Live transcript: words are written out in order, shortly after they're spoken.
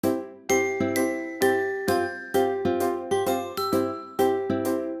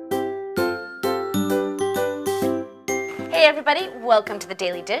Hey everybody, welcome to the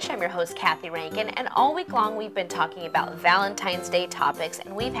Daily Dish. I'm your host, Kathy Rankin, and all week long we've been talking about Valentine's Day topics,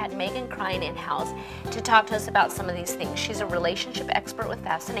 and we've had Megan Crine in-house to talk to us about some of these things. She's a relationship expert with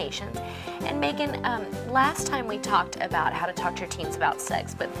Fascinations. And Megan, last time we talked about how to talk to your teens about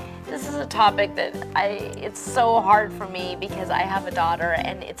sex, but this is a topic that it's so hard for me because I have a daughter,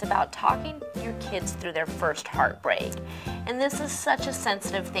 and it's about talking your kids through their first heartbreak. And this is such a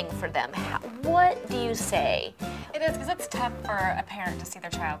sensitive thing for them. What do you say? It is, because it's tough for a parent to see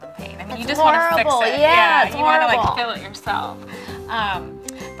their child in pain. I mean, you It's just want to fix horrible. it. Yeah, it's you want to horrible. feel it yourself.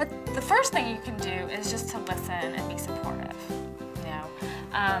 But the first thing you can do is just to listen and be supportive. You know,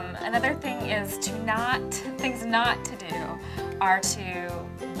 another thing is things not to do are to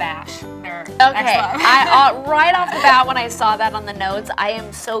bash their ex-love. Right off the bat when I saw that on the notes, I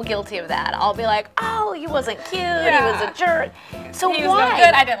am so guilty of that. I'll be like, oh, he wasn't cute, he was a jerk. So he why? was no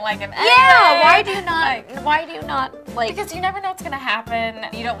good. I didn't like him anyway. Yeah, why do you not like? Because you never know what's going to happen.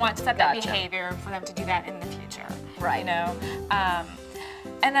 You don't want to set that behavior for them to do that in the future. Right. You know.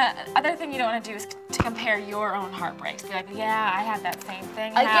 And the other thing you don't want to do is to compare your own heartbreaks. Be like, yeah, I had that same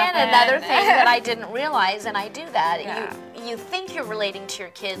thing happen. Another thing that I didn't realize, and I do that, Yeah. you think you're relating to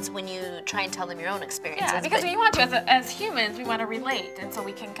your kids when you try and tell them your own experiences. Yeah, because we want to, as humans, we want to relate, and so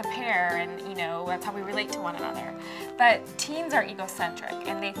we can compare, and you know, that's how we relate to one another. But teens are egocentric,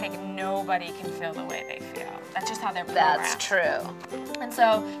 and they think nobody can feel the way they feel. That's just how they're programmed. That's true. And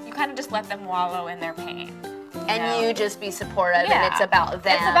so you kind of just let them wallow in their pain. And you just be supportive, Yeah. and it's about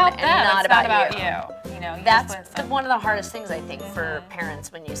them, It's about them. and not it's about not about you. You know, you That's just listen. one of the hardest things, I think, for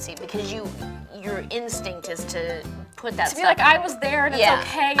parents when you see, because your instinct is to put that to be stuff. like, I was there and it's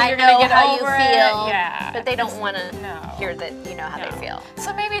okay. I You're know gonna get how over you it. feel, Yeah. but they don't want to No. hear that you know how they feel.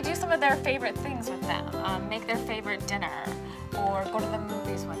 So maybe do some of their favorite things with them. Make their favorite dinner, or go to the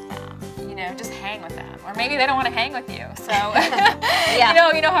movies with them. You know, just hang with them. Or maybe they don't want to hang with you. So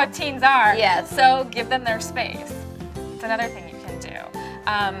Yeah. you know how teens are. Yes. So give them their space. It's another thing you can do.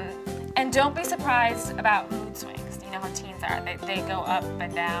 And don't be surprised about mood swings. You know how teens are. They go up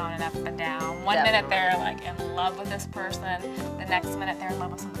and down and up and down. One minute they're like in love with this person, the next minute they're in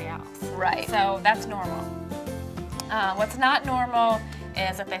love with somebody else. Right. So that's normal. What's not normal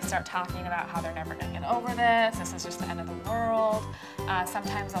is if they start talking about how they're never going to get over this is just the end of the world.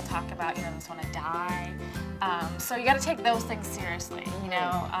 Sometimes they'll talk about, you know, just want to die. So you got to take those things seriously, you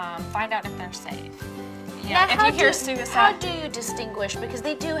know, find out if they're safe. Now, if you hear suicide. how do you distinguish, because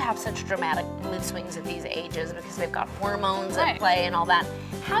they do have such dramatic mood swings at these ages because they've got hormones at play and all that.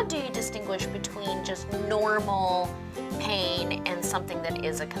 How do you distinguish between just normal pain and something that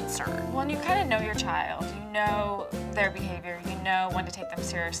is a concern? Well, you kind of know your child. You know their behavior. You know when to take them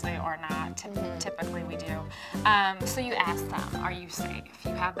seriously or not. Typically we do. So you ask them, are you safe?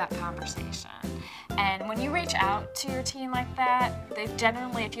 You have that conversation. And when you reach out to your teen like that, they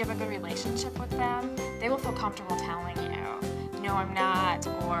generally, if you have a good relationship with them, they will feel comfortable telling you, no, I'm not,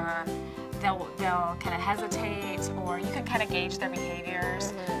 or they'll kind of hesitate, or you can kind of gauge their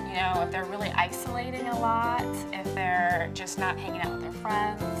behaviors. You know, if they're really isolating a lot, if they're just not hanging out with their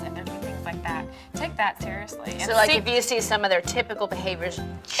friends, if they're doing things like that, take that seriously. So like if you see some of their typical behaviors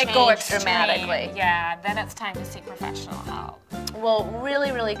change dramatically. Yeah, then it's time to seek professional help. Well,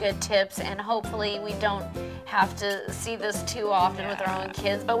 really, really good tips, and hopefully we don't have to see this too often with our own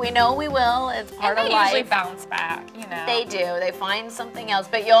kids, but we know we will. It's part of life. They usually bounce back, you know. They do. They find something else.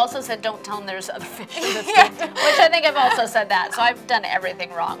 But you also said don't tell them there's other fish in the sea, which I think I've also said that, so I've done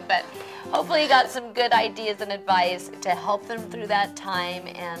everything wrong. But hopefully you got some good ideas and advice to help them through that time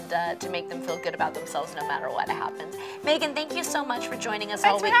and to make them feel good about themselves no matter what happens. Megan, thank you so much for joining us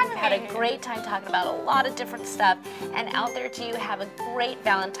all week. We've had a great time talking about a lot of different stuff. And out there to you, have a great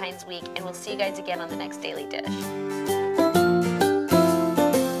Valentine's week, and we'll see you guys again on the next Daily Dish.